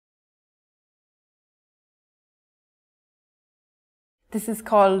This is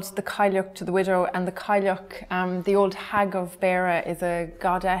called the Cailleach to the widow, and the Cailleach, the old hag of Beara, is a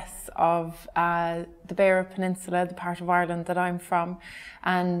goddess of the Beara Peninsula, the part of Ireland that I'm from,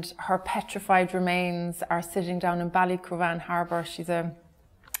 and her petrified remains are sitting down in Ballycrovan Harbour.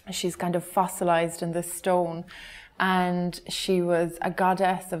 She's kind of fossilized in this stone, and she was a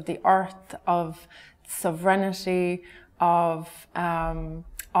goddess of the earth, of sovereignty, of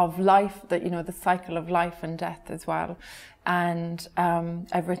life, that, you know, the cycle of life and death as well. And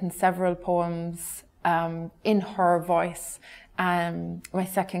I've written several poems in her voice. My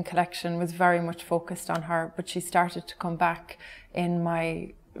second collection was very much focused on her, but she started to come back in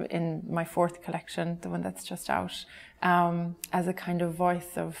my fourth collection, the one that's just out, as a kind of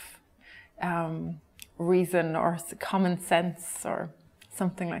voice of reason or common sense or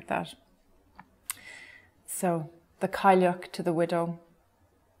something like that. So, the Cailleach to the widow.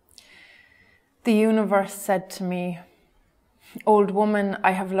 The universe said to me, "Old woman,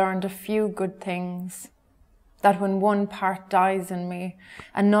 I have learned a few good things, that when one part dies in me,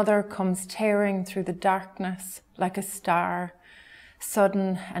 another comes tearing through the darkness like a star,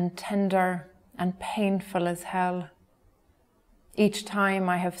 sudden and tender and painful as hell. Each time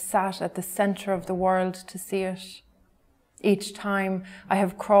I have sat at the center of the world to see it. Each time I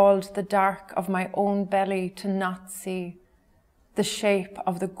have crawled the dark of my own belly to not see the shape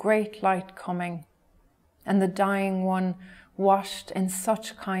of the great light coming, and the dying one washed in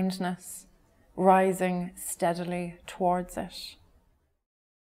such kindness, rising steadily towards it."